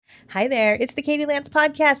Hi there, it's the Katie Lance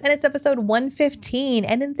Podcast, and it's episode 115.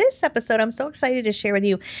 And in this episode, I'm so excited to share with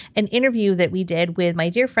you an interview that we did with my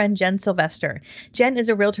dear friend, Jen Sylvester. Jen is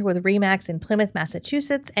a realtor with RE/MAX in Plymouth,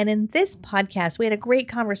 Massachusetts. And in this podcast, we had a great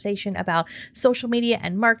conversation about social media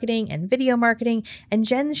and marketing and video marketing. And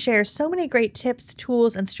Jen shares so many great tips,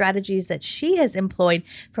 tools, and strategies that she has employed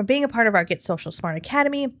from being a part of our Get Social Smart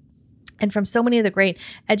Academy and from so many of the great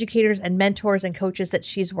educators and mentors and coaches that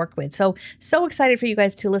she's worked with. So excited for you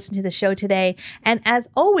guys to listen to the show today. And as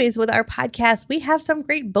always with our podcast, we have some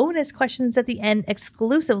great bonus questions at the end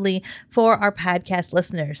exclusively for our podcast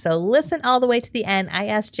listeners. So listen all the way to the end. I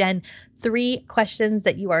asked Jen 3 questions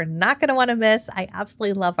that you are not going to want to miss. I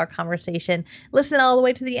absolutely love our conversation. Listen all the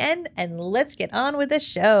way to the end and let's get on with the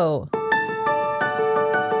show.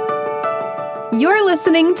 You're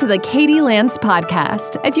listening to the Katie Lance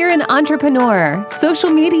Podcast. If you're an entrepreneur, social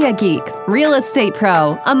media geek, real estate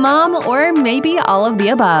pro, a mom, or maybe all of the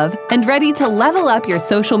above, and ready to level up your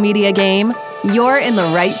social media game, you're in the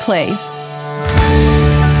right place.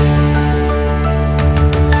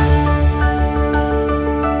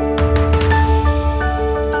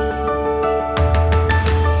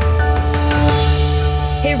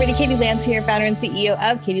 Katie Lance here, founder and CEO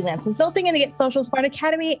of Katie Lance Consulting and the Get Social Smart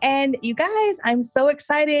Academy. And you guys, I'm so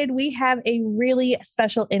excited. We have a really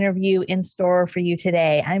special interview in store for you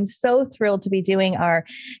today. I'm so thrilled to be doing our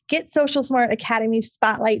Get Social Smart Academy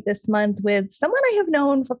Spotlight this month with someone I have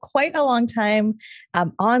known for quite a long time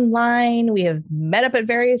online. We have met up at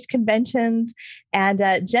various conventions, and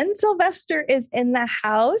Jen Sylvester is in the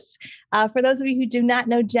house. For those of you who do not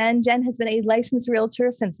know Jen has been a licensed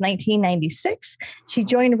realtor since 1996. She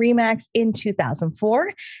joined RE/MAX in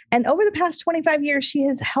 2004. And over the past 25 years, she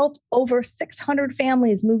has helped over 600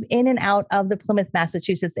 families move in and out of the Plymouth,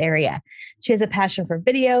 Massachusetts area. She has a passion for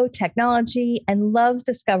video, technology, and loves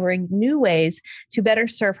discovering new ways to better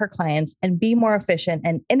serve her clients and be more efficient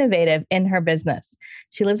and innovative in her business.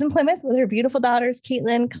 She lives in Plymouth with her beautiful daughters,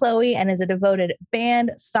 Caitlin, Chloe, and is a devoted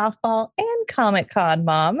band, softball, and Comic-Con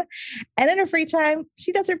mom. And in her free time,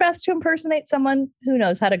 she does her best to impersonate someone who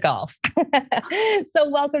knows how to golf. So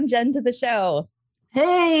welcome, Jen, to the show.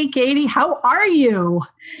 Hey, Katie, how are you?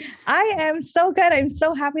 I am so good. I'm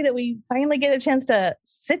so happy that we finally get a chance to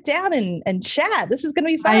sit down and chat. This is going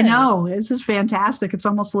to be fun. I know. This is fantastic. It's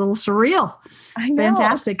almost a little surreal. I know.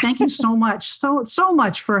 Fantastic. Thank you so much. So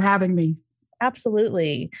much for having me.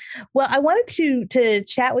 Absolutely. Well, I wanted to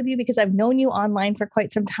chat with you because I've known you online for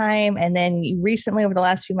quite some time. And then you recently, over the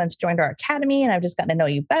last few months, joined our academy, and I've just gotten to know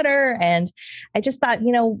you better. And I just thought,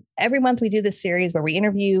 every month we do this series where we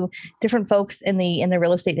interview different folks in the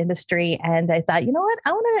real estate industry. And I thought, you know what,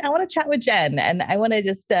 I want to chat with Jen, and I want to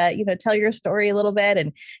just, tell your story a little bit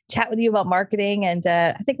and chat with you about marketing. And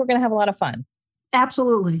I think we're going to have a lot of fun.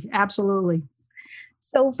 Absolutely. Absolutely.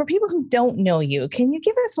 So for people who don't know you, can you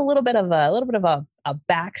give us a little bit of a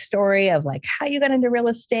backstory of like how you got into real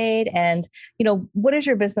estate and, what does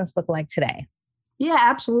your business look like today? Yeah,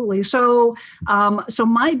 absolutely. So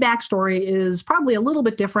my backstory is probably a little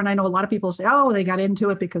bit different. I know a lot of people say, oh, they got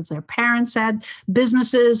into it because their parents had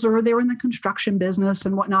businesses or they were in the construction business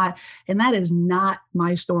and whatnot. And that is not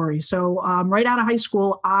my story. So right out of high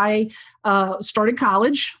school, I started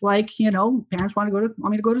college. Like, parents want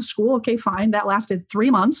me to go to school. Okay, fine. That lasted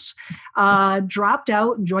 3 months. Dropped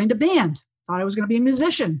out and joined a band. Thought I was going to be a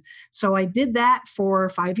musician. So I did that for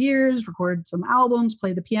 5 years, recorded some albums,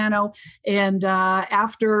 played the piano. And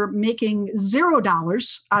after making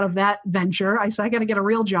 $0 out of that venture, I said, I got to get a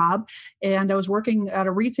real job. And I was working at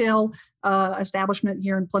a retail establishment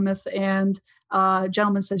here in Plymouth. And a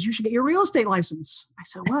gentleman says, you should get your real estate license. I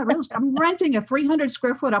said, what? Real estate? I'm renting a 300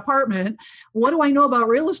 square foot apartment. What do I know about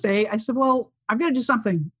real estate? I said, well, I've got to do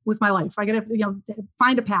something with my life. I got to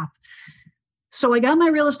find a path. So I got my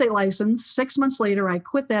real estate license. 6 months later, I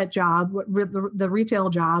quit that job, the retail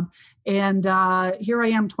job. And here I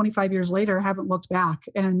am 25 years later, haven't looked back.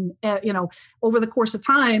 And, over the course of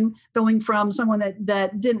time, going from someone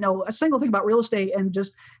that didn't know a single thing about real estate and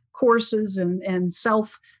just courses and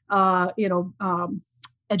self,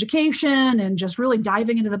 education and just really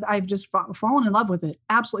diving into I've just fallen in love with it,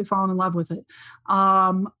 absolutely fallen in love with it.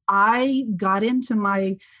 I got into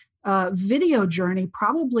my video journey,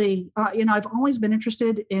 probably, I've always been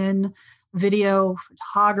interested in video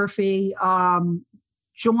photography,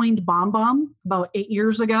 joined BombBomb about 8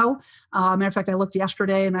 years ago. Matter of fact, I looked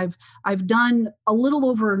yesterday and I've done a little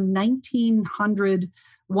over 1,900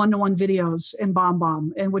 one-to-one videos in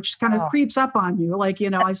BombBomb, and which kind of creeps up on you. Like,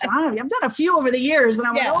 I said, I've done a few over the years and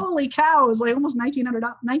I'm like, holy cow, it's like almost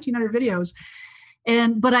 1,900 videos.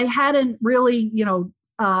 But I hadn't really,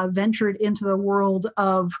 ventured into the world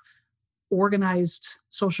of organized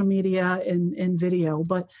social media and video,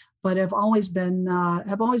 but have always been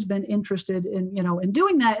interested in, in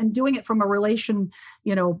doing that and doing it from a relation,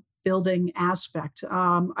 building aspect.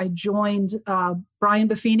 I joined Brian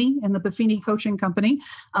Buffini and the Buffini Coaching Company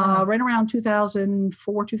right around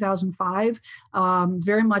 2004, 2005.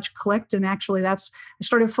 Very much clicked. And actually I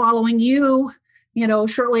started following you,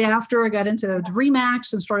 shortly after I got into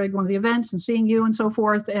Remax and started going to the events and seeing you and so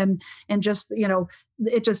forth. And just,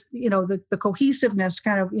 it just, the cohesiveness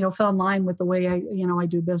kind of, fell in line with the way I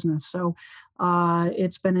do business. So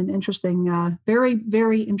it's been an interesting, very,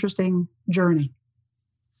 very interesting journey.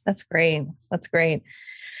 That's great. That's great.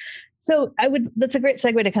 So that's a great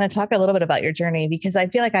segue to kind of talk a little bit about your journey, because I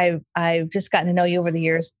feel like I've just gotten to know you over the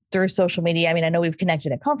years through social media. I mean, I know we've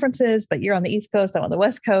connected at conferences, but you're on the East Coast, I'm on the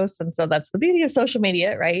West Coast. And so that's the beauty of social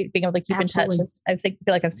media, right? Being able to keep Absolutely. in touch. I feel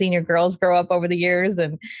like I've seen your girls grow up over the years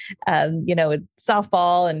and,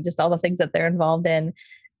 softball and just all the things that they're involved in.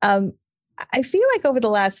 I feel like over the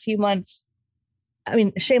last few months, I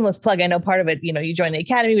mean, shameless plug, I know part of it, you joined the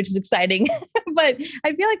academy, which is exciting, but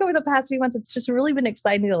I feel like over the past few months, it's just really been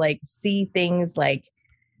exciting to see things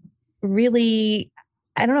really,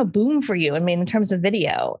 I don't know, boom for you. I mean, in terms of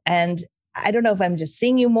video. And I don't know if I'm just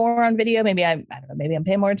seeing you more on video. Maybe I don't know, maybe I'm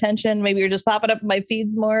paying more attention. Maybe you're just popping up in my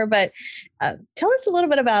feeds more, but tell us a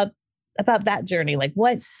little bit about that journey.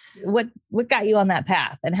 What got you on that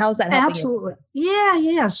path and how's that helping? Absolutely.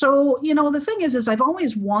 Yeah. So, the thing is I've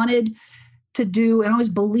always wanted to do and always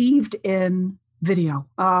believed in video.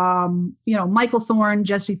 Michael Thorne,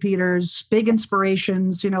 Jesse Peters, big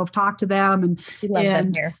inspirations, I've talked to them and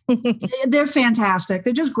them here. They're fantastic.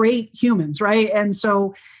 They're just great humans. Right. And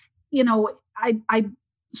so, I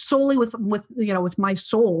solely with my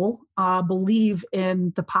soul, believe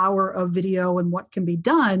in the power of video and what can be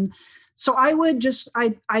done. So I would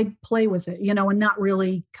I'd play with it, and not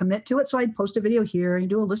really commit to it. So I'd post a video here and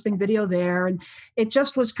do a listing video there. And it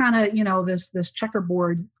just was kind of, this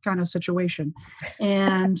checkerboard kind of situation.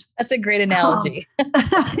 And that's a great analogy.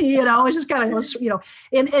 It's just kind of,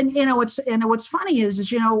 and what's funny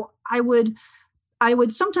is, I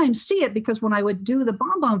would sometimes see it because when I would do the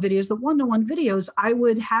BombBomb videos, the one-to-one videos, I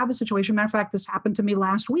would have a situation. Matter of fact, this happened to me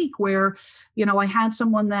last week where, I had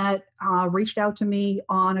someone that reached out to me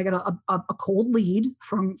I got a cold lead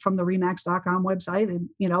from the Remax.com website and,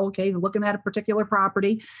 okay, looking at a particular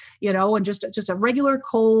property, and just a regular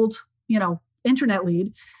cold, internet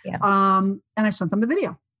lead. Yeah. And I sent them a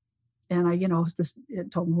video. And I,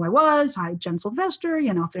 it told them who I was. Hi, Jen Sylvester,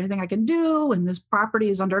 if there's anything I can do. And this property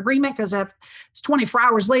is under agreement because it's 24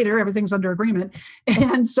 hours later, everything's under agreement.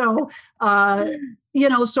 And so,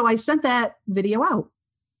 so I sent that video out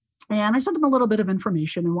and I sent them a little bit of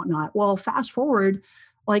information and whatnot. Well, fast forward,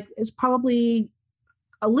 it's probably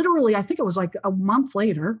literally, I think it was a month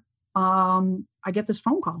later. I get this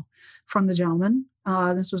phone call from the gentleman.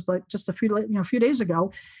 This was just a few days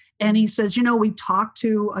ago. And he says, we talked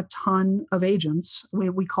to a ton of agents.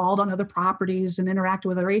 We called on other properties and interacted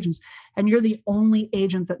with other agents. And you're the only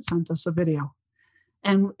agent that sent us a video.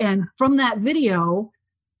 And from that video,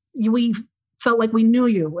 we felt like we knew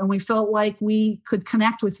you and we felt like we could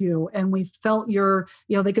connect with you. And we felt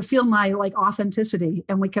they could feel my authenticity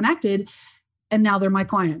and we connected. And now they're my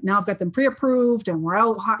client. Now I've got them pre-approved and we're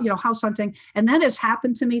out, house hunting. And that has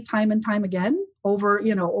happened to me time and time again over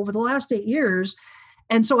the last 8 years.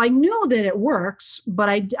 And so I knew that it works, but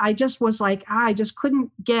I just was I just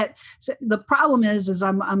couldn't get. The problem is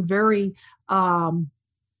I'm very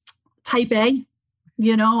type A.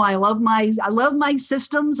 I love my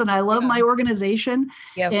systems and I love my organization.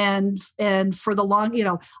 Yep. And for the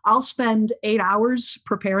long, I'll spend 8 hours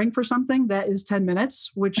preparing for something that is 10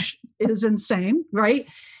 minutes, which is insane, right?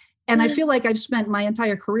 And I feel like I've spent my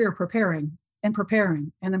entire career preparing and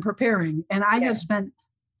preparing and then preparing, and I have spent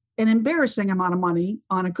an embarrassing amount of money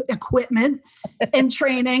on equipment and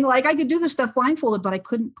training. I could do this stuff blindfolded, but I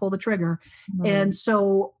couldn't pull the trigger. Mm-hmm. And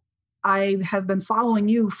so I have been following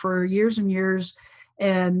you for years and years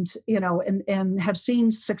and have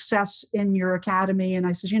seen success in your academy. And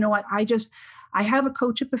I said, what, I have a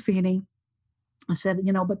coach at Buffini. I said,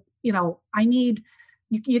 but I need,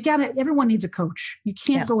 you gotta, everyone needs a coach. You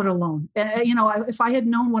can't go it alone. If I had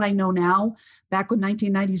known what I know now back in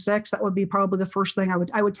 1996, that would be probably the first thing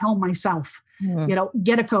I would tell myself,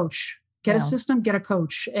 get a coach, get a system, get a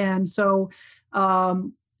coach. And so,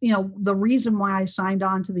 the reason why I signed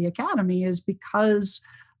on to the academy is because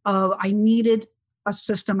I needed a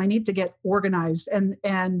system. I need to get organized.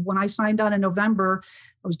 And when I signed on in November,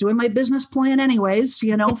 I was doing my business plan anyways,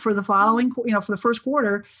 for the following, for the first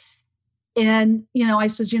quarter. And, I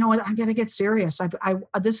said, what, I got to get serious.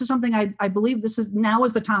 This is something I believe now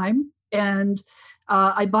is the time. And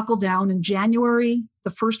I buckled down in January.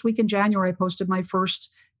 The first week in January, I posted my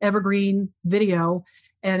first evergreen video,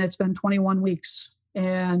 and it's been 21 weeks.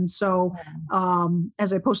 And so,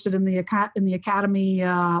 as I posted in the Academy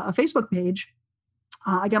Facebook page,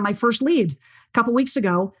 I got my first lead a couple weeks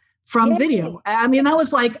ago from video. I mean, that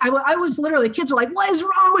was like, I was literally, kids are like, what is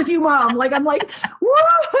wrong with you, Mom? Like, I'm like,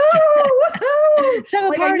 woohoo, woohoo.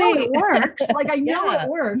 Like, I know it works. Like, I know it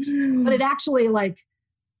works, but it actually like,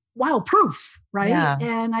 wow, proof, right? Yeah.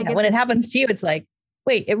 And I get when it happens to you, it's like,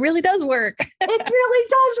 wait, it really does work. It really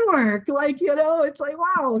does work. Like, it's like,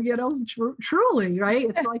 wow, truly, right?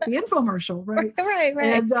 It's like the infomercial, right? Right.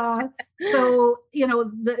 And so,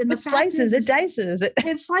 the slices, it dices.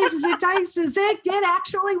 It slices, it dices. It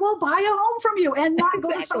actually will buy a home from you and not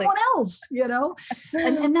go to someone else,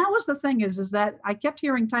 And that was the thing is that I kept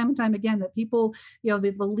hearing time and time again that people,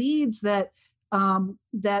 the leads that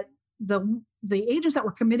the agents that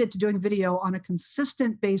were committed to doing video on a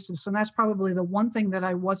consistent basis, and that's probably the one thing that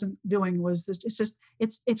I wasn't doing was this,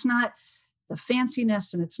 it's not the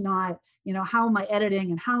fanciness, and it's not, how am I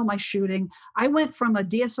editing and how am I shooting? I went from a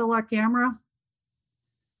DSLR camera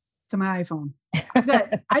to my iPhone.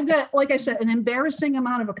 I've got, like I said, an embarrassing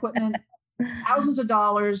amount of equipment, thousands of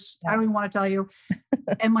dollars. I don't even want to tell you.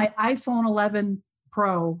 And my iPhone 11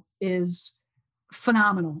 Pro is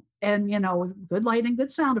phenomenal. And, with good lighting,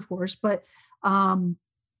 good sound, of course, but all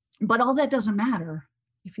that doesn't matter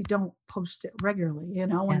if you don't post it regularly,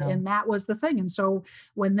 and that was the thing. And so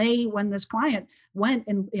when this client went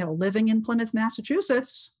and, living in Plymouth,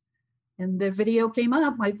 Massachusetts, and the video came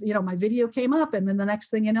up, my video came up. And then the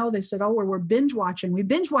next thing they said, oh, we're binge watching. We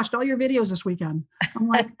binge watched all your videos this weekend. I'm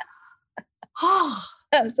like, oh,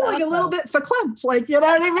 it's like awesome. A little bit verklempt, like, you know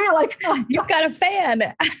what I mean? Like, you've got a fan.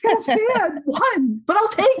 One, but I'll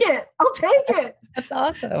take it. That's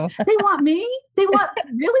awesome. They want me. They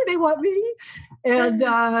want me. And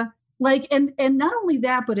and not only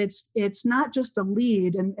that, but it's not just a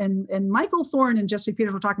lead. And Michael Thorne and Jesse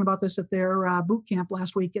Peters were talking about this at their boot camp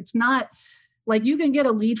last week. It's not like you can get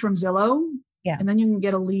a lead from Zillow, and then you can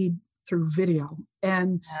get a lead through video.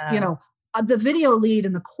 And the video lead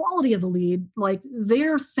and the quality of the lead, like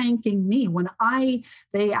they're thanking me when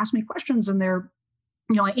they ask me questions and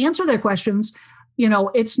I answer their questions.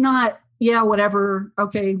 It's not, whatever.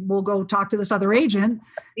 Okay, we'll go talk to this other agent.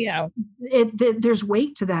 There's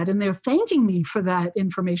weight to that, and they're thanking me for that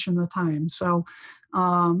information at the time. So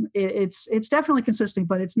it's definitely consistent,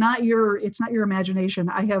 but it's not your imagination.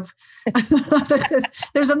 I have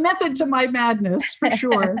there's a method to my madness for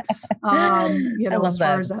sure. As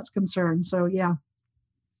far as that's concerned. So yeah.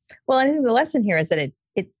 Well, I think the lesson here is that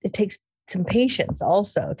it takes some patience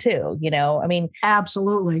also too. I mean,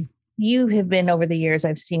 absolutely. You have been over the years,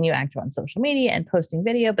 I've seen you active on social media and posting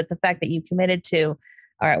video, but the fact that you committed to,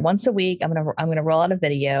 all right, once a week, I'm going to roll out a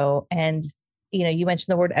video. And, you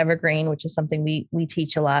mentioned the word evergreen, which is something we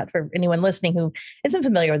teach a lot for anyone listening who isn't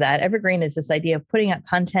familiar with that. Evergreen is this idea of putting out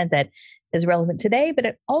content that is relevant today, but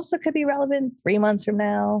it also could be relevant 3 months from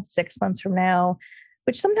now, 6 months from now,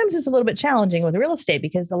 which sometimes is a little bit challenging with real estate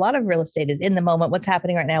because a lot of real estate is in the moment, what's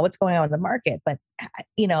happening right now, what's going on in the market. But,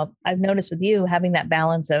 I've noticed with you having that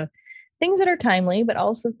balance of things that are timely, but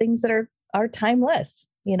also things that are timeless,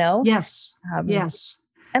 Yes. Yes.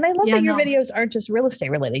 And I love that your videos aren't just real estate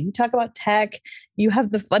related. You talk about tech. You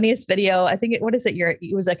have the funniest video. I think what is it?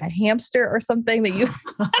 It was like a hamster or something that you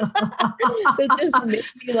that just made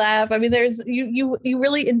me laugh. I mean, you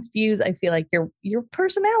really infuse, I feel like your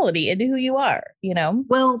personality into who you are,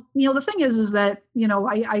 Well, the thing is that,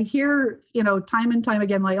 I hear, time and time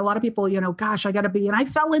again, like a lot of people, gosh, I got to be, and I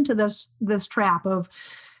fell into this trap of,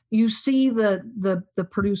 you see the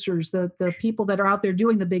producers, the people that are out there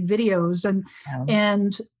doing the big videos,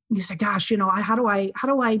 and you say, gosh, how do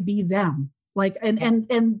I be them? Like, and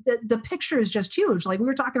the picture is just huge. Like we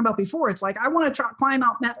were talking about before, it's like, I want to climb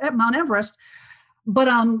out Mount Everest, but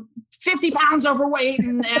I'm 50 pounds overweight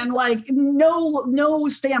and like no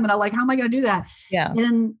stamina. Like, how am I going to do that? Yeah.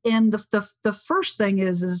 And the first thing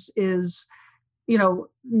is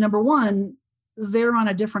number one, they're on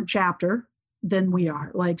a different chapter than we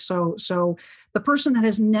are. Like, so the person that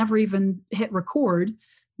has never even hit record,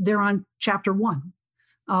 they're on chapter 1.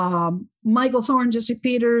 Michael Thorne, Jesse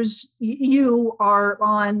Peters, you are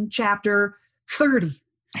on chapter 30.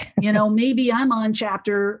 Maybe I'm on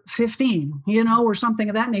chapter 15, or something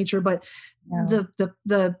of that nature. But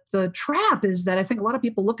the trap is that I think a lot of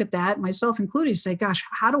people look at that, myself included, say, gosh,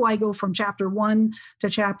 how do I go from chapter 1 to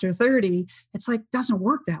chapter 30? It's like, doesn't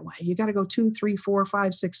work that way. You got to go 2, 3, 4,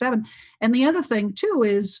 5, 6, 7. And the other thing too,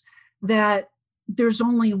 is that there's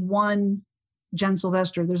only one Jen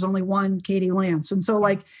Sylvester. There's only one Katie Lance. And so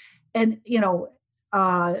like,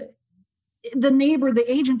 uh, the neighbor,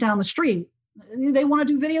 the agent down the street, they want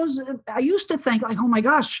to do videos. I used to think like, oh my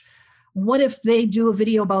gosh, what if they do a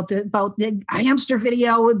video about the hamster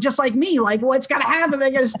video, just like me? Like, what's going to happen?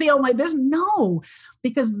 They're going to steal my business? No,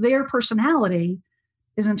 because their personality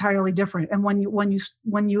is entirely different. And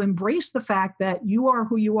when you embrace the fact that you are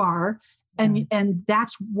who you are, and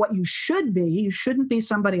that's what you should be, you shouldn't be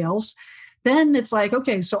somebody else. Then it's like,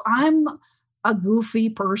 okay, so I'm a goofy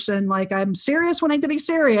person. Like, I'm serious when I need to be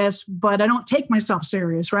serious, but I don't take myself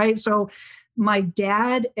serious, right? So my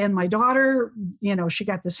dad and my daughter, she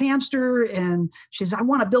got this hamster and she says, I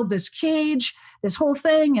want to build this cage, this whole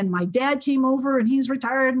thing. And my dad came over and he's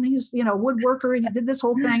retired and he's, woodworker, and he did this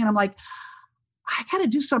whole thing. And I'm like, I got to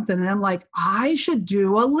do something. And I'm like, I should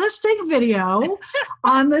do a listing video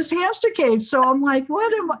on this hamster cage. So I'm like,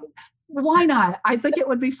 why not? I think it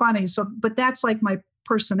would be funny. So, but that's like my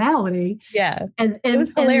personality. Yeah. And it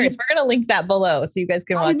was hilarious. We're going to link that below so you guys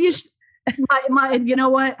can watch it. You know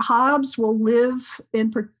what? Hobbs will live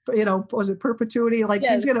in, was it perpetuity? Like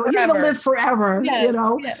he's gonna live forever. Yes.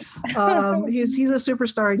 He's a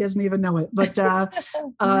superstar. He doesn't even know it. But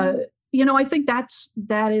I think that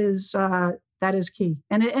is key.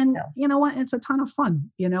 And you know what? It's a ton of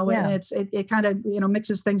fun. And it kind of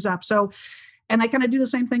mixes things up. So, and I kind of do the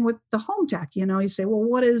same thing with the home tech. You say, well,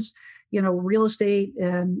 what is real estate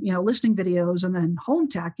and listing videos, and then home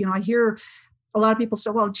tech? I hear a lot of people say,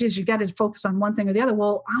 well, geez, you got to focus on one thing or the other.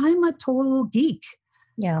 Well, I'm a total geek.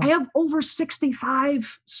 Yeah. I have over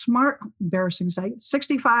 65 smart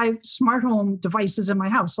home devices in my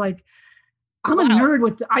house. Like, I'm a nerd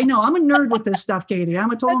with this stuff, Katie.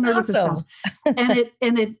 I'm a total nerd with this stuff.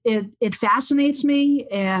 And it fascinates me.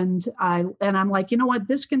 And I'm like, you know what,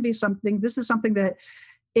 this is something that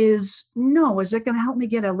is it going to help me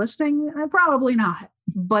get a listing? Probably not,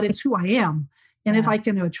 but it's who I am. And if I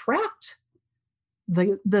can attract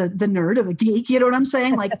the nerd or the geek, you know what I'm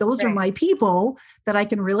saying? Like, those are my people that I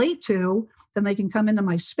can relate to, then they can come into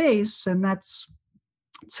my space, and it's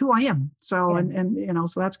who I am. So,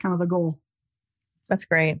 so that's kind of the goal. That's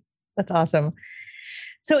great. That's awesome.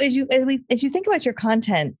 So as you think about your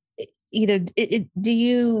content, do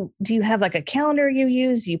you have like a calendar you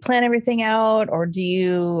use? Do you plan everything out, or do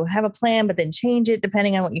you have a plan but then change it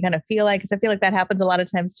depending on what you kind of feel like? Because I feel like that happens a lot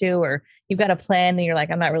of times too, or you've got a plan and you're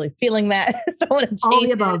like, I'm not really feeling that. So I want to change all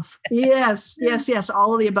the above. Yes,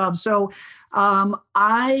 all of the above. So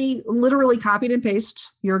I literally copied and pasted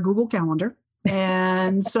your Google Calendar.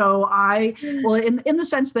 And so in the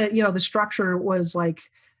sense that, the structure was like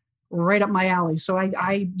right up my alley. So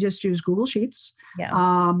I just use Google Sheets.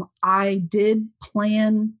 Yeah. I did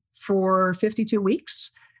plan for 52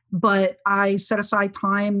 weeks, but I set aside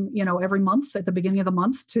time, every month at the beginning of the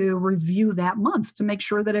month to review that month to make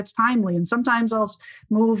sure that it's timely. And sometimes I'll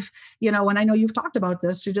move, and I know you've talked about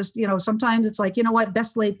this, to just, sometimes it's like,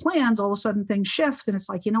 best laid plans, all of a sudden things shift and it's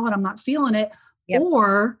like, I'm not feeling it. Yep.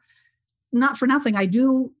 Or not for nothing, I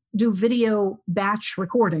do video batch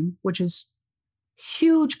recording, which is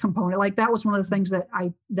huge component. Like, that was one of the things that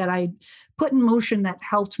I put in motion that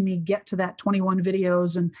helped me get to that 21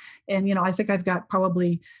 videos. And I think I've got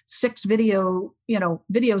probably 6 videos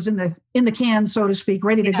in the can, so to speak,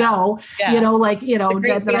 ready to go. Yeah.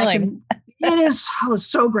 That I can. It was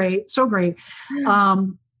so great.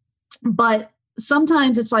 But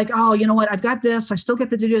sometimes it's like, oh, you know what? I've got this. I still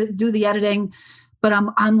get to do the editing. But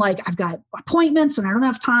I'm like, I've got appointments and I don't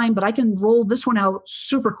have time, but I can roll this one out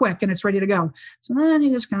super quick and it's ready to go. So then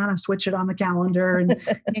you just kind of switch it on the calendar and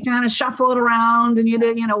you kind of shuffle it around and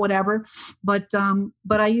whatever. But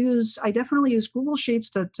I definitely use Google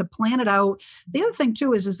Sheets to plan it out. The other thing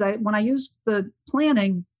too is that when I use the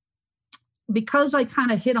planning, because I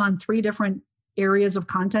kind of hit on 3 different areas of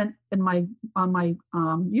content on my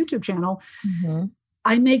YouTube channel, mm-hmm.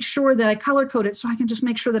 I make sure that I color code it so I can just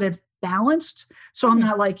make sure that it's balanced. So I'm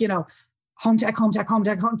not like, home tech.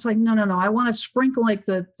 It's like, no. I want to sprinkle like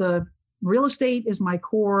the real estate is my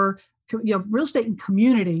core, real estate and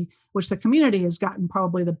community, which the community has gotten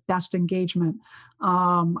probably the best engagement.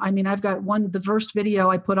 I've got the first video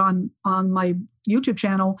I put on my YouTube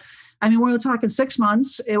channel. We're talking 6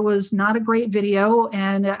 months. It was not a great video.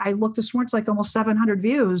 And I looked this morning, it's like almost 700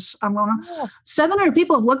 views. I'm going, 700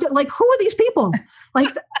 people have looked at, like, who are these people? Like,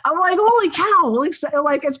 I'm like, holy cow.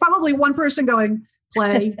 Like it's probably one person going,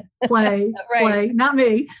 play, right. Play, not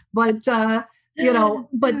me. But,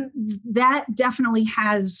 but that definitely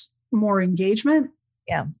has more engagement.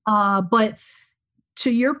 Yeah. But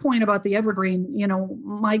to your point about the evergreen,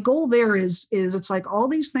 my goal there is it's like all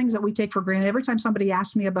these things that we take for granted. Every time somebody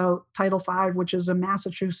asks me about Title V, which is a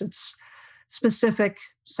Massachusetts specific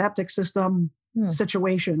septic system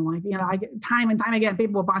situation. Like, I get time and time again,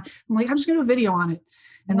 people will buy, I'm like, I'm just going to do a video on it.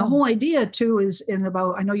 And the whole idea too is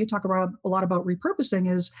I know you talk about a lot about repurposing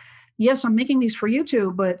is, yes, I'm making these for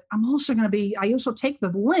YouTube, but I'm also I also take the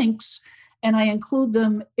links and I include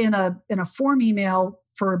them in a form email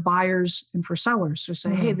for buyers and for sellers. So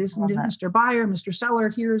say, hey, this is Mr. Buyer, Mr. Seller,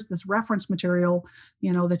 here's this reference material,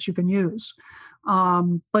 that you can use.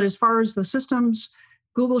 But as far as the systems,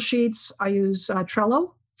 Google Sheets, I use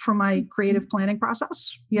Trello for my creative planning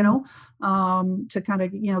process, to kind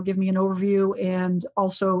of, give me an overview and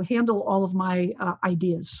also handle all of my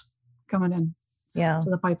ideas coming in to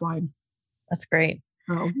the pipeline. That's great.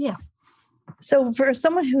 Oh, yeah. So for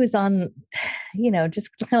someone who is on,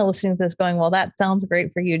 just kind of listening to this going, well, that sounds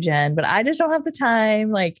great for you, Jen, but I just don't have the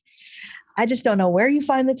time. Like, I just don't know where you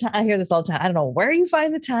find the time. I hear this all the time. I don't know where you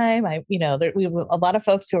find the time. We have a lot of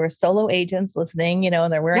folks who are solo agents listening,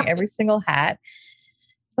 and they're wearing every single hat.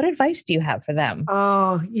 What advice do you have for them?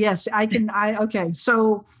 Oh, yes, I can. Okay.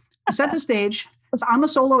 So I set the stage. So I'm a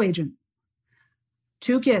solo agent,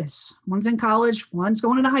 2 kids, one's in college, one's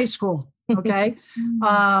going into high school. Okay.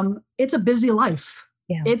 It's a busy life.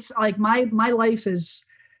 Yeah. It's like my life is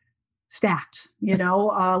stacked,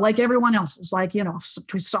 like everyone else is like,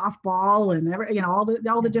 softball and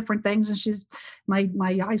all the different things. And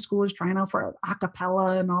my high school is trying out for a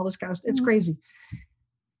cappella and all this kind of stuff. It's crazy.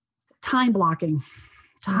 Time blocking,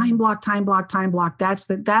 time block.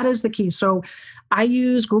 That is the key. So I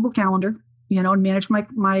use Google Calendar, and manage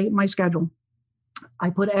my schedule.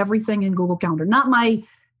 I put everything in Google Calendar, not my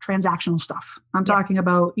transactional stuff. I'm talking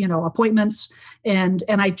about, appointments and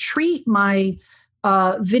I treat my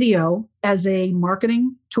video as a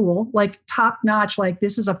marketing tool, like top notch, like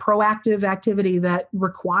this is a proactive activity that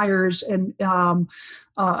requires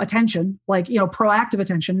attention, like, proactive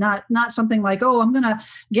attention, not something like, oh, I'm going to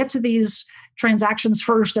get to these transactions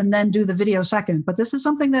first and then do the video second. But this is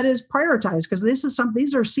something that is prioritized because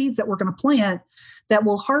these are seeds that we're going to plant that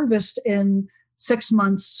will harvest in 6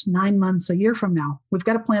 months, 9 months, a year from now. We've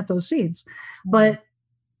got to plant those seeds. But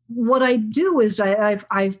what I do is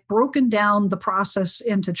I've broken down the process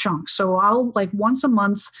into chunks. So I'll once a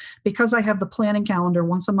month, because I have the planning calendar,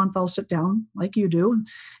 once a month I'll sit down like you do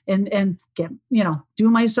and get, do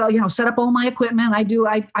myself, set up all my equipment. I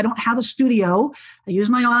don't have a studio. I use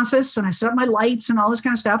my office and I set up my lights and all this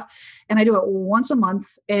kind of stuff. And I do it once a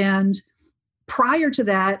month. And prior to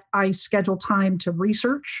that, I schedule time to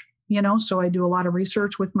research. So I do a lot of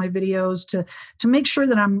research with my videos to make sure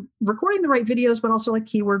that I'm recording the right videos, but also like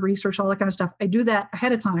keyword research, all that kind of stuff. I do that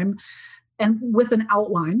ahead of time and with an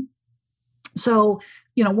outline. So,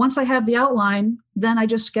 once I have the outline, then I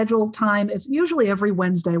just schedule time. It's usually every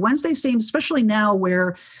Wednesday. Wednesday seems, especially now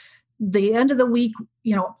where the end of the week,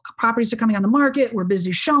 properties are coming on the market, we're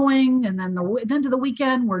busy showing, and then the end of the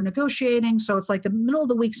weekend, we're negotiating. So it's like the middle of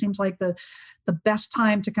the week seems like the best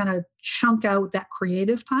time to kind of chunk out that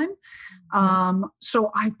creative time. So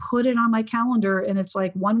I put it on my calendar and it's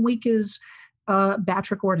like 1 week is batch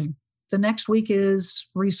recording. The next week is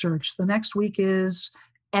research. The next week is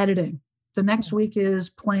editing. The next week is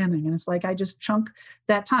planning. And it's like, I just chunk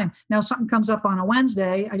that time. Now, if something comes up on a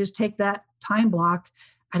Wednesday, I just take that time block.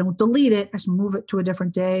 I don't delete it. I just move it to a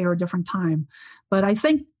different day or a different time. But I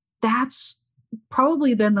think that's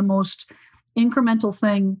probably been the most incremental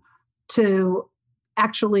thing to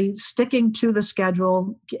actually sticking to the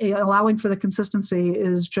schedule, allowing for the consistency,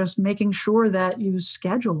 is just making sure that you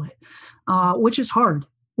schedule it, which is hard,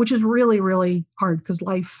 which is really, really hard because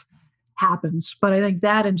life happens. But I think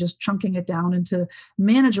that and just chunking it down into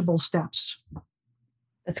manageable steps.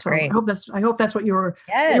 That's great. I hope that's what you were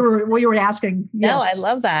asking. Yes. No, I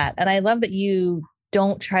love that. And I love that you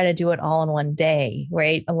don't try to do it all in one day,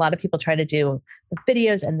 right? A lot of people try to do the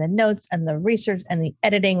videos and the notes and the research and the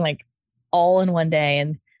editing, like all in one day.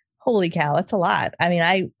 And holy cow, that's a lot. I mean,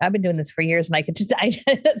 I've been doing this for years and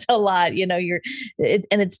it's a lot, and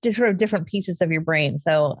it's sort of different pieces of your brain.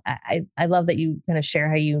 So I love that you kind of share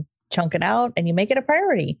how you chunk it out and you make it a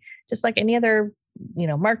priority, just like any other,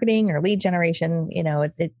 marketing or lead generation,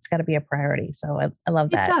 it's got to be a priority. So I love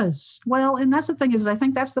that. It does. Well, and that's the thing is I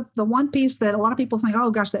think that's the one piece that a lot of people think,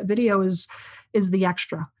 oh gosh, that video is the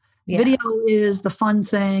extra. Yeah. Video is the fun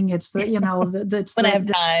thing. It's the, that's when I have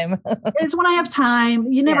time. It's when I have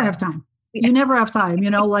time. You never have time. You never have time,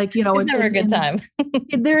 There's never a good time.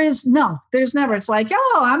 there's never. It's like,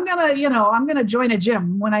 oh, I'm going to join a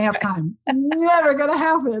gym when I have time. Never going to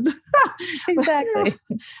happen. Exactly.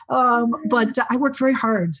 But I work very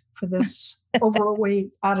hard for this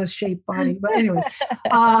overweight, out of shape body. But anyways,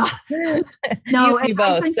 no, you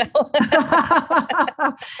both.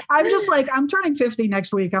 I'm just like, I'm turning 50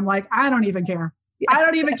 next week. I'm like, I don't even care. I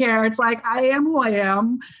don't even care. It's like, I am who I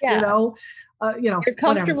am, You're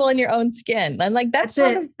comfortable in your own skin. And like, that's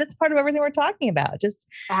part of everything we're talking about. Just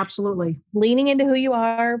absolutely leaning into who you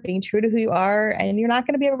are, being true to who you are, and you're not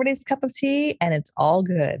going to be everybody's cup of tea, and it's all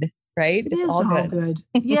good. Right? It's all good.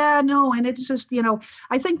 Yeah, no. And it's just,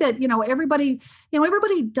 I think that, everybody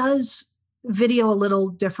does video a little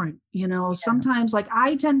different, sometimes like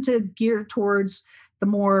I tend to gear towards the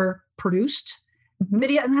more produced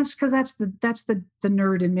video. And that's because that's the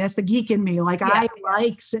nerd in me. That's the geek in me. Like I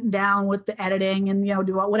like sitting down with the editing and,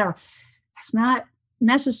 do whatever. It's not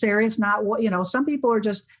necessary. It's not what, some people are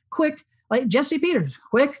just quick, like Jesse Peters,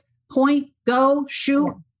 quick, point, go,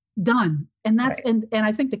 shoot, done. And that's, and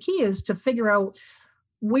I think the key is to figure out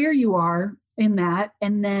where you are in that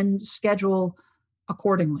and then schedule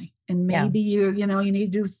accordingly. And maybe you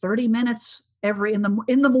need to do 30 minutes in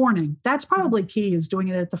the morning. That's probably key, is doing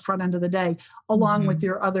it at the front end of the day, along with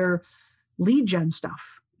your other lead gen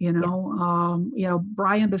stuff.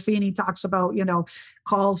 Brian Buffini talks about,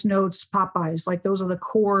 calls, notes, Popeyes, like those are the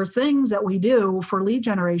core things that we do for lead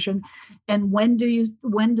generation. And when do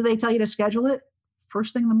they tell you to schedule it?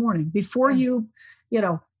 First thing in the morning, before you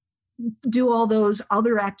do all those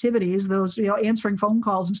other activities, those, answering phone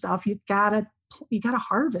calls and stuff. You gotta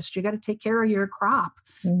harvest, you got to take care of your crop,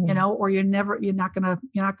 or you're not going to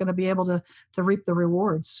be able to reap the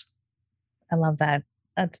rewards. I love that.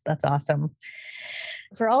 That's awesome.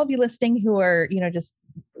 For all of you listening who are, just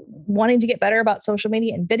wanting to get better about social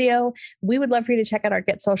media and video, we would love for you to check out our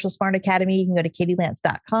Get Social Smart Academy. You can go to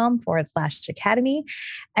katylance.com/academy.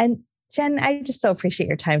 And Jen, I just so appreciate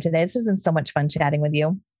your time today. This has been so much fun chatting with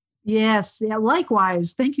you. Yes. Yeah.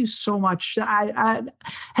 Likewise. Thank you so much. I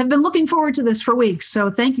have been looking forward to this for weeks. So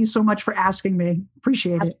thank you so much for asking me.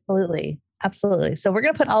 Appreciate it. Absolutely. So we're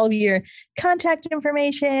going to put all of your contact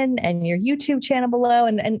information and your YouTube channel below.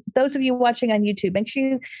 And those of you watching on YouTube, make sure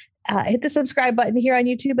you hit the subscribe button here on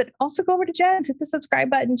YouTube, but also go over to Jen's, hit the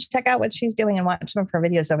subscribe button, check out what she's doing and watch some of her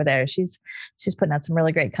videos over there. She's putting out some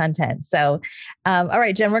really great content. So, all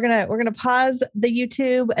right, Jen, we're going to pause the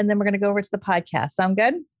YouTube and then we're going to go over to the podcast. Sound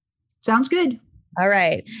good? Sounds good. All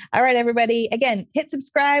right, everybody. Again, hit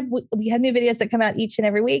subscribe. We have new videos that come out each and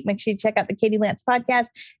every week. Make sure you check out the Katie Lance podcast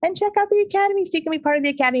and check out the Academy so you can be part of the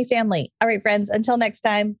Academy family. All right, friends, until next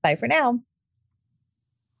time, bye for now.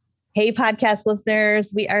 Hey, podcast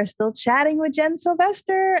listeners, we are still chatting with Jen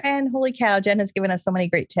Sylvester, and holy cow, Jen has given us so many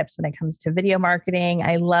great tips when it comes to video marketing.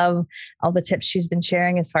 I love all the tips she's been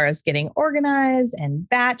sharing as far as getting organized and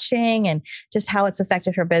batching and just how it's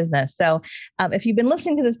affected her business. So if you've been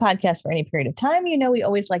listening to this podcast for any period of time, we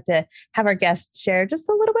always like to have our guests share just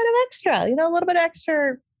a little bit of extra, a little bit of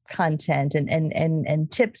extra content and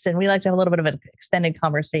tips. And we like to have a little bit of an extended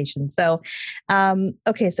conversation. So,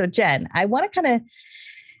 so Jen, I want to kind of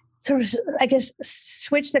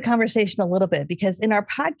switch the conversation a little bit, because in our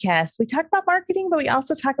podcast, we talk about marketing, but we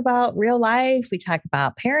also talk about real life. We talk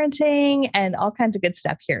about parenting and all kinds of good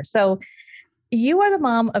stuff here. So you are the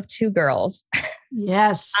mom of 2 girls.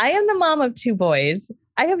 Yes. I am the mom of 2 boys.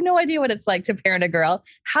 I have no idea what it's like to parent a girl.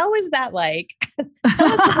 How is that like?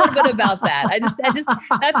 Tell us a little bit about that. I just, that's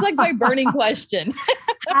like my burning question.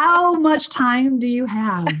 How much time do you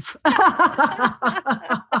have?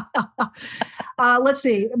 Let's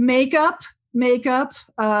see. Makeup,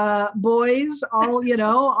 boys, all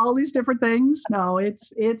these different things. No, I'll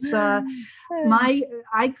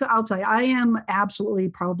tell you, I am absolutely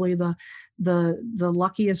probably the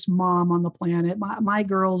luckiest mom on the planet. My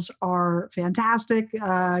girls are fantastic.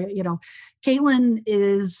 Caitlin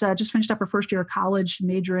is just finished up her first year of college,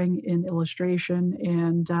 majoring in illustration,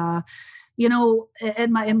 and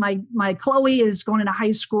my Chloe is going into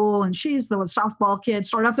high school, and she's the softball kid.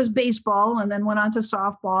 Started off as baseball and then went on to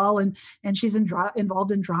softball, and she's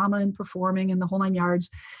involved in drama and performing and the whole 9 yards.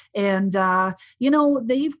 And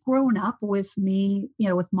they've grown up with me,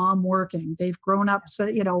 with mom working. They've grown up,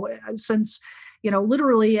 since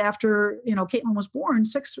literally after, Caitlin was born,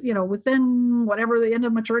 within whatever the end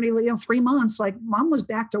of maternity, 3 months, like mom was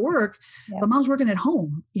back to work, but mom's working at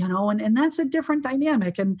home, and that's a different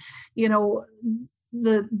dynamic. And,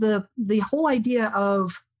 the whole idea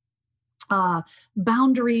of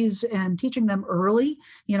boundaries and teaching them early,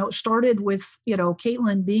 started with,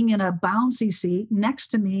 Caitlin being in a bouncy seat next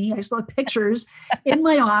to me. I saw pictures in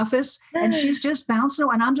my office, and she's just bouncing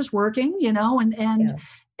and I'm just working,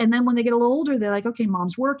 and then when they get a little older, they're like, okay,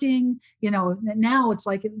 mom's working, now it's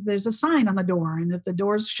like, there's a sign on the door. And if the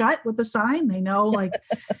door's shut with the sign, they know like,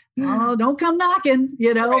 oh, don't come knocking,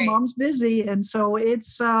 right. Mom's busy. And so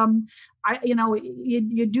it's, you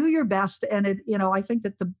do your best. And I think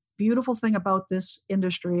that the beautiful thing about this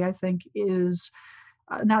industry, I think, is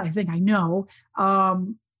not I think I know,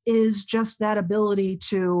 is just that ability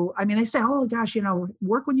to, I mean, they say, oh gosh,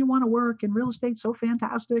 work when you want to work, and real estate's so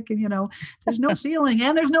fantastic. And, there's no ceiling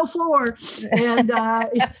and there's no floor. And,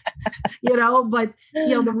 but,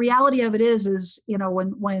 the reality of it is,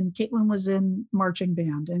 when Caitlin was in marching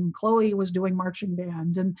band and Chloe was doing marching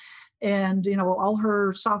band and, all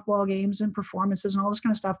her softball games and performances and all this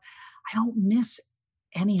kind of stuff, I don't miss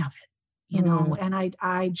any of it, and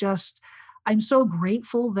I'm so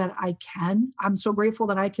grateful that I'm so grateful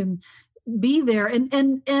that I can be there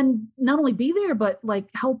and not only be there, but like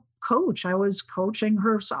help coach. I was coaching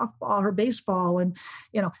her softball, her baseball. And,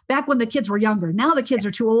 back when the kids were younger. Now the kids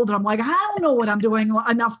are too old. And I'm like, I don't know what I'm doing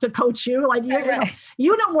enough to coach you. Like,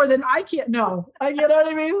 you know more than I can't know. You know what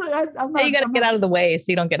I mean? You got to get out of the way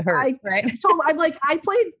so you don't get hurt, right? I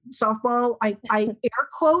played softball. I air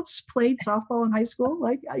quotes played softball in high school.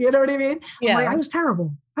 Like, you know what I mean? Yeah. I was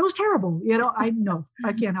terrible. I know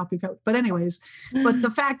I can't help you coach. But anyways, but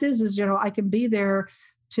the fact is, I can be there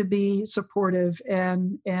to be supportive.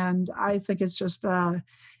 And I think it's just,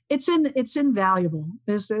 it's invaluable.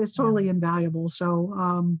 It's totally invaluable.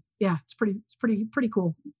 So, it's pretty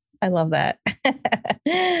cool. I love that.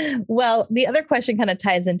 Well, the other question kind of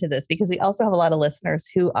ties into this because we also have a lot of listeners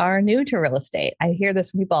who are new to real estate. I hear this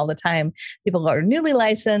from people all the time. People are newly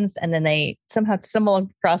licensed and then they somehow stumble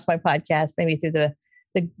across my podcast, maybe through the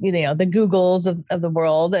Googles of the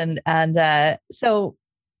world. And so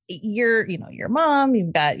you're your mom,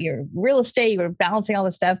 you've got your real estate, you're balancing all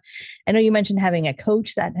this stuff. I know you mentioned having a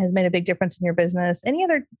coach that has made a big difference in your business. Any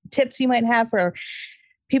other tips you might have for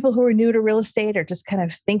people who are new to real estate or just kind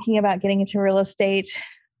of thinking about getting into real estate?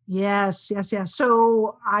 Yes.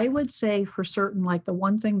 So I would say for certain, like the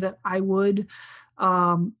one thing that I would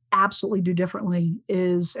absolutely do differently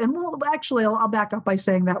is, and well, actually I'll back up by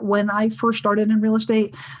saying that when I first started in real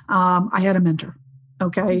estate, I had a mentor.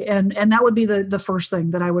 Okay. And that would be the first thing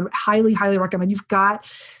that I would highly, highly recommend. You've got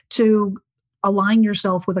to align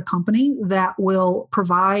yourself with a company that will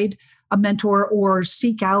provide a mentor or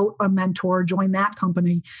seek out a mentor, join that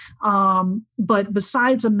company. But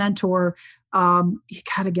besides a mentor, you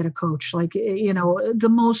got to get a coach. Like, you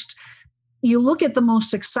look at the most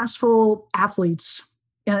successful athletes,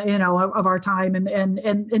 of our time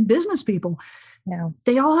and business people. Yeah.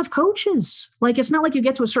 They all have coaches. Like, it's not like you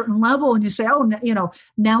get to a certain level and you say, oh,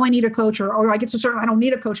 now I need a coach or I get to a certain, I don't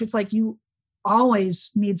need a coach. It's like you always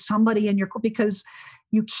need somebody in your, because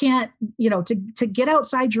you can't, to get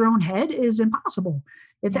outside your own head is impossible.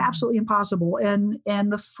 It's absolutely impossible. And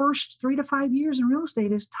the first 3 to 5 years in real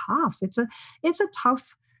estate is tough. It's a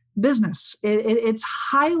tough business. It's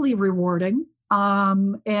highly rewarding.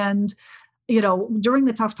 And during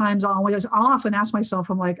the tough times, I'll often ask myself,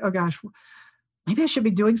 I'm like, oh gosh, maybe I should be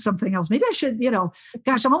doing something else. Maybe I should,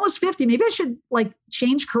 gosh, I'm almost 50. Maybe I should like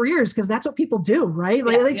change careers because that's what people do, right?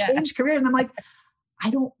 Like they change careers. And I'm like, I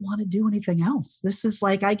don't want to do anything else. This is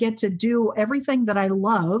like, I get to do everything that I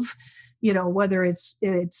love, whether it's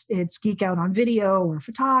geek out on video or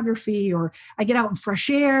photography, or I get out in fresh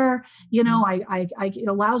air, it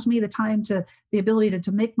allows me the ability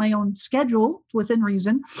to make my own schedule within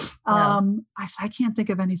reason. I can't think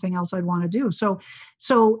of anything else I'd want to do. So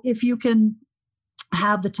if you can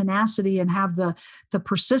have the tenacity and have the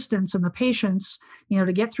persistence and the patience,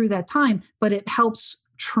 to get through that time, but it helps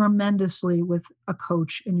tremendously with a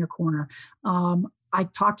coach in your corner. I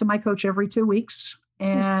talk to my coach every 2 weeks.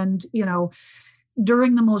 And,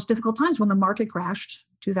 during the most difficult times when the market crashed,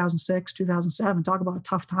 2006, 2007, talk about a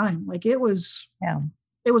tough time. Like it was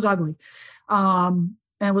ugly. And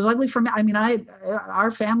it was ugly for me. I mean, our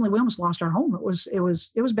family, we almost lost our home. It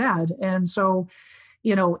was bad. And so,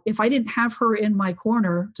 if I didn't have her in my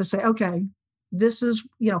corner to say, okay, this is,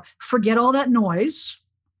 forget all that noise.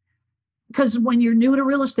 Because when you're new to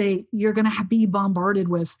real estate, you're going to be bombarded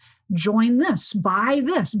with join this, buy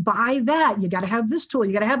that. You got to have this tool.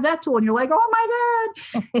 You got to have that tool. And you're like, oh my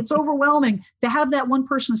God, it's overwhelming. To have that one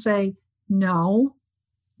person say, no,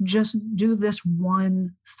 just do this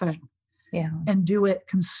one thing and do it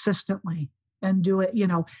consistently and do it,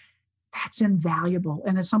 that's invaluable.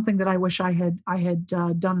 And it's something that I wish I had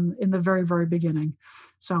done in the very, very beginning.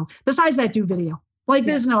 So besides that, do video. Like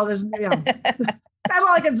there's that's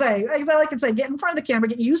all I can say. That's all I can say. Get in front of the camera.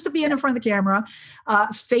 Get used to being in front of the camera.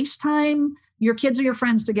 FaceTime your kids or your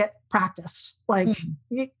friends to get practice. Like,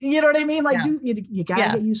 you know what I mean? Like, you got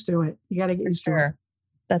to get used to it. You got to get used to it.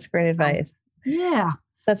 That's great advice. Yeah.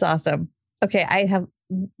 That's awesome. Okay. I have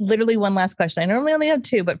literally one last question. I normally only have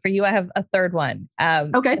 2, but for you, I have a third one.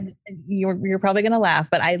 Okay. You're probably going to laugh,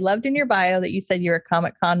 but I loved in your bio that you said you're a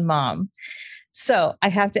Comic-Con mom. So I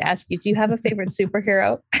have to ask you, do you have a favorite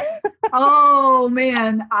superhero? Oh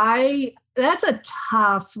man, that's a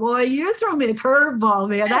tough boy. You're throwing me a curveball,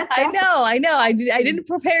 man. I know. I didn't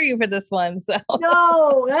prepare you for this one. So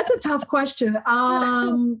no, that's a tough question.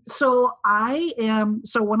 So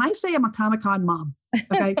when I say I'm a Comic-Con mom,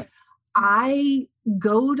 okay, I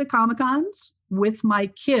go to Comic-Cons with my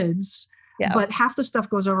kids. Yeah. But half the stuff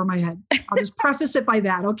goes over my head. I'll just preface it by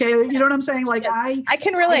that. Okay. You know what I'm saying? Like I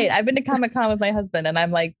can relate. I've been to Comic-Con with my husband and I'm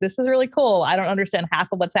like, this is really cool. I don't understand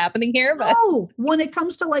half of what's happening here. But when it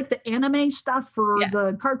comes to like the anime stuff or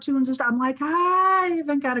the cartoons and stuff, I'm like, I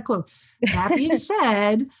haven't got a clue. That being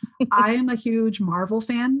said, I am a huge Marvel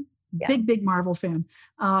fan. Yeah. Big Marvel fan.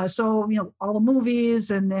 So, all the movies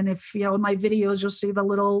and if, in my videos, you'll see the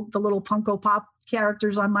little Funko Pop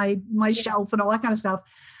characters on my shelf and all that kind of stuff.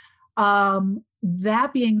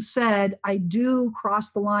 That being said, I do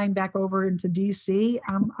cross the line back over into DC.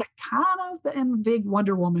 I kind of am a big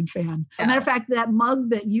Wonder Woman fan. Yeah. As a matter of fact, that mug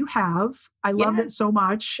that you have, I loved it so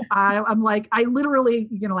much. I'm like, you're going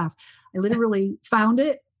to laugh. I literally found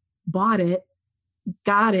it, bought it,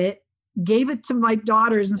 got it, gave it to my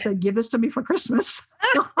daughters and said, give this to me for Christmas.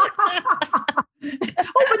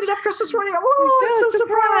 Opened it up Christmas morning. Oh, I'm so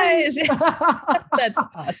surprised. That's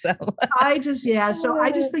awesome. I just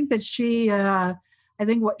think that she, I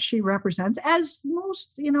think what she represents, as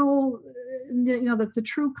most, the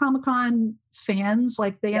true Comic-Con fans,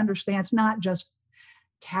 like they understand it's not just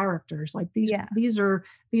characters. Like these are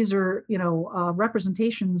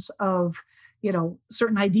representations of,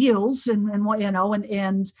 certain ideals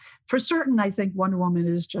and for certain, I think Wonder Woman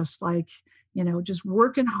is just like, just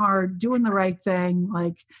working hard, doing the right thing.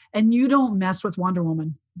 And you don't mess with Wonder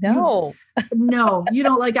Woman. No, you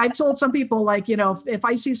don't. Like I've told some people, if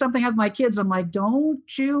I see something with my kids, I'm like, don't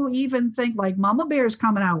you even think like Mama Bear's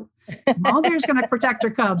coming out. Mama Bear's going to protect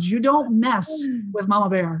her cubs. You don't mess with Mama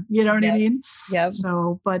Bear. You know what I mean? Yeah.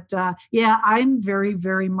 So, but I'm very,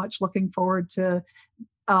 very much looking forward to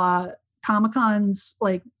Comic-Cons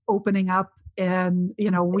opening up. And,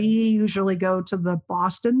 we usually go to the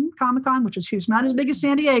Boston Comic-Con, which is huge, not as big as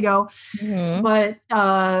San Diego, but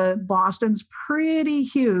Boston's pretty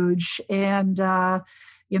huge. And,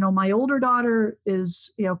 my older daughter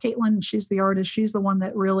is, Caitlin, she's the artist. She's the one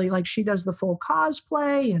that really she does the full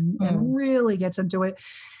cosplay and really gets into it.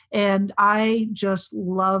 And I just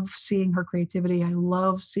love seeing her creativity. I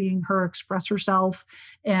love seeing her express herself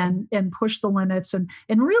and push the limits and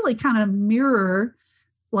really kind of mirror.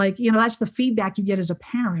 That's the feedback you get as a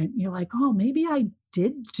parent. You're like, oh, maybe I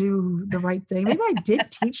did do the right thing. Maybe I did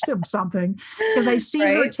teach them something, because I see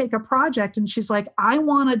her take a project and she's like, I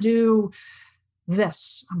want to do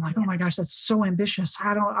this. I'm like, oh my gosh, that's so ambitious.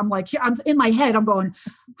 I'm in my head, I'm going,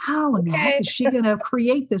 how in the heck is she going to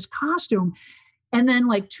create this costume? And then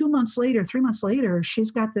 3 months later,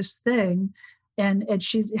 she's got this thing. And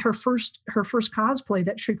she's her first cosplay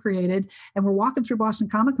that she created. And we're walking through Boston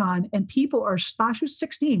Comic-Con and people are stopping. She was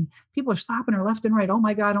 16. People are stopping her left and right. Oh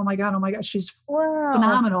my God. She's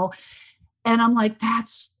phenomenal. And I'm like,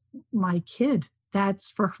 that's my kid.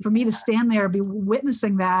 That's for me to stand there, be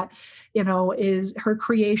witnessing that, is her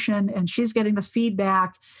creation, and she's getting the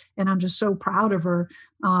feedback. And I'm just so proud of her.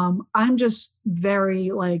 I'm just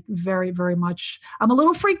very, very, very much, I'm a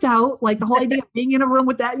little freaked out. The whole idea of being in a room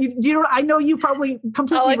with that, I know you probably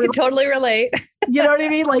completely. Oh, I can totally relate. You know what I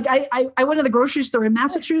mean? I went to the grocery store in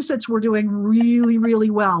Massachusetts. We're doing really, really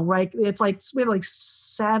well, right? It's we have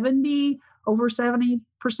over 70%,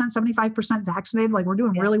 75% vaccinated. We're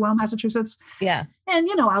doing really well in Massachusetts. Yeah. And,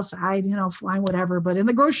 outside, fine, whatever. But in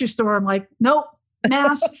the grocery store, I'm like, nope,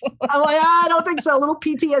 mask. I'm like, I don't think so. A little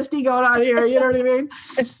PTSD going on here. You know what I mean?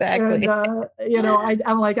 Exactly. And,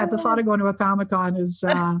 I'm like, at the thought of going to a Comic-Con is,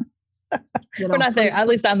 we're not there. At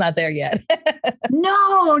least I'm not there yet.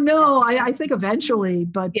 No. I think eventually,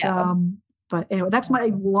 but, but anyway, that's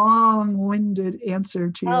my long-winded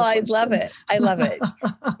answer to your question. I love it.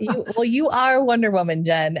 You are Wonder Woman,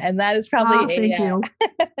 Jen, and that is probably thank you.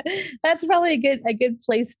 That's probably a good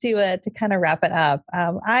place to kind of wrap it up.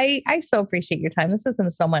 I so appreciate your time. This has been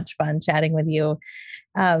so much fun chatting with you.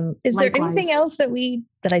 Is there anything else that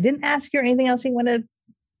I didn't ask you, or anything else you want to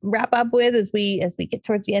wrap up with as we get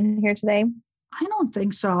towards the end here today? I don't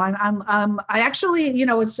think so. I actually,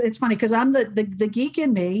 it's funny because I'm the geek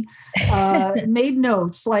in me, made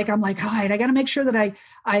notes. I'm like, all right, I got to make sure that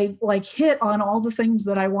I hit on all the things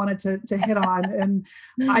that I wanted to hit on. And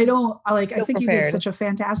I think you did such a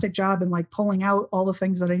fantastic job in pulling out all the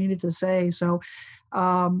things that I needed to say. So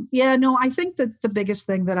I think that the biggest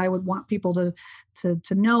thing that I would want people to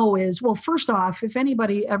know is, well, first off, if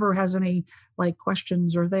anybody ever has any like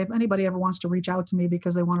questions, or if anybody ever wants to reach out to me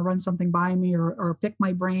because they want to run something by me or pick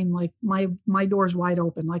my brain, like my door's wide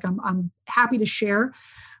open. Like I'm happy to share.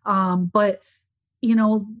 But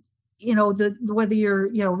whether you're,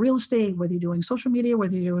 real estate, whether you're doing social media,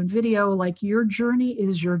 whether you're doing video, like your journey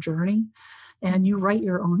is your journey, and you write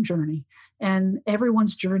your own journey, and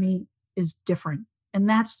everyone's journey is different. And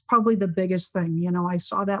that's probably the biggest thing. I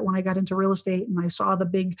saw that when I got into real estate, and I saw the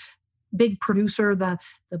big producer, the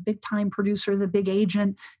big time producer, the big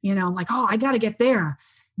agent, like, oh, I got to get there.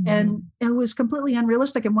 Mm-hmm. And it was completely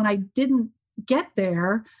unrealistic. And when I didn't get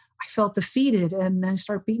there, I felt defeated, and then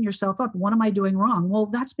start beating yourself up. What am I doing wrong? Well,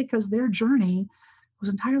 that's because their journey was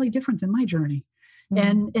entirely different than my journey.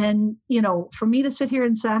 Mm-hmm. And for me to sit here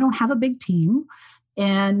and say, I don't have a big team,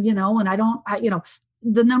 and, and I don't,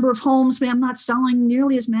 the number of homes, I'm not selling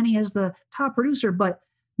nearly as many as the top producer, but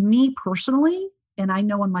me personally, and I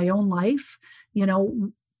know in my own life,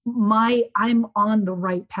 I'm on the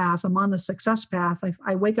right path. I'm on the success path.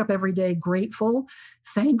 I wake up every day grateful,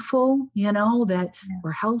 thankful, that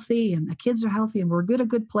we're healthy and the kids are healthy and we're a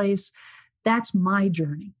good place. That's my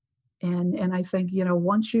journey. And I think,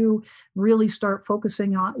 once you really start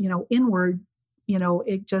focusing on, inward,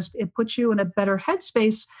 it puts you in a better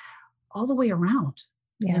headspace all the way around.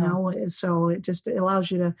 So it just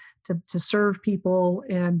allows you to serve people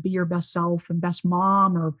and be your best self and best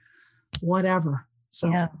mom or whatever. So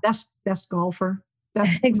best golfer,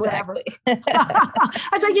 best exactly. whatever.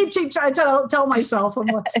 As I keep trying to tell myself, I'm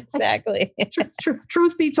like, exactly.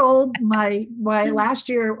 Truth be told, my last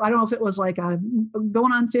year, I don't know if it was like a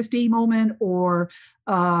going on 50 moment or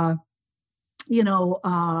or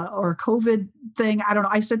COVID thing. I don't know.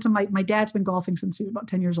 I said to my dad's been golfing since he was about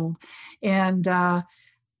 10 years old. And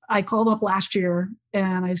I called up last year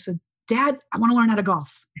and I said, Dad, I want to learn how to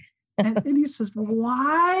golf. And he says,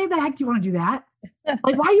 why the heck do you want to do that?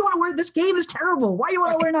 Like, why do you want to learn? This game is terrible. Why do you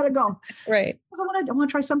want to learn how to golf? Right. Because I want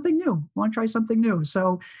to try something new.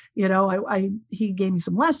 So, he gave me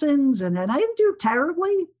some lessons, and I didn't do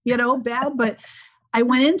terribly, bad, but I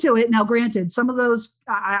went into it. Now, granted, some of those,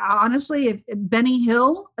 I honestly, Benny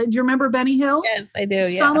Hill, do you remember Benny Hill? Yes, I do.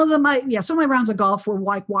 Yeah. Some of my rounds of golf were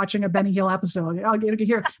like watching a Benny Hill episode. You could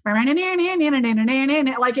hear,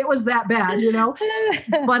 like it was that bad,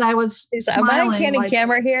 but I was smiling. Am I a candid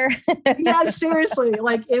camera here? Yeah, seriously.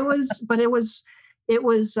 Like it was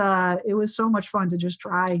so much fun to just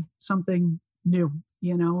try something new,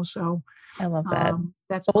 So I love that.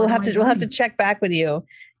 That's we'll have to check back with you,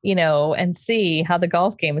 and see how the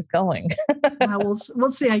golf game is going. We'll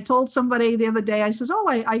see. I told somebody the other day, I says, oh,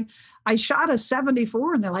 I shot a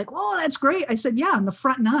 74, and they're like, oh, that's great. I said, yeah, on the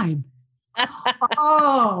front nine.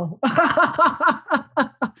 Oh,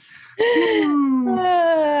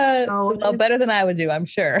 well, better than I would do, I'm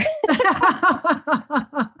sure.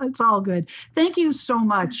 It's all good. Thank you so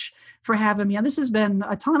much for having me. And this has been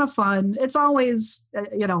a ton of fun. It's always,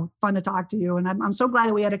 fun to talk to you. And I'm so glad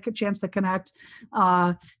that we had a chance to connect.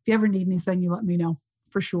 If you ever need anything, you let me know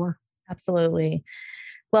for sure. Absolutely.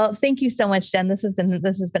 Well, thank you so much, Jen. This has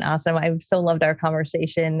been awesome. I've so loved our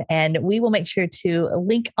conversation, and we will make sure to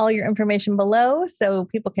link all your information below so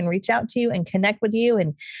people can reach out to you and connect with you.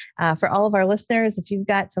 And for all of our listeners, if you've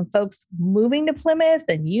got some folks moving to Plymouth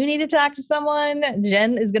and you need to talk to someone,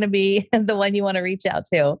 Jen is going to be the one you want to reach out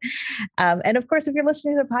to. And of course, if you're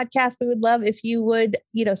listening to the podcast, we would love if you would,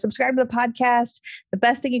 subscribe to the podcast. The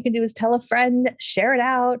best thing you can do is tell a friend, share it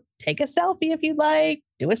out, take a selfie if you'd like,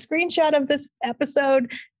 do a screenshot of this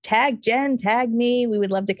episode, tag Jen, tag me. We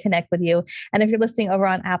would love to connect with you. And if you're listening over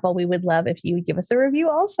on Apple, we would love if you would give us a review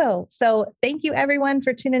also. So thank you everyone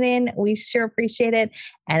for tuning in. We sure appreciate it.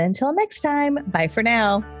 And until next time, bye for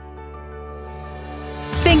now.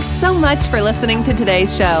 Thanks so much for listening to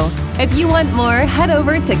today's show. If you want more, head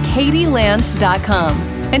over to katielance.com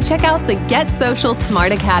and check out the Get Social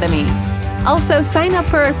Smart Academy. Also, sign up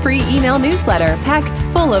for a free email newsletter packed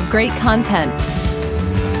full of great content.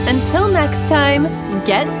 Until next time,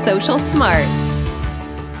 get social smart.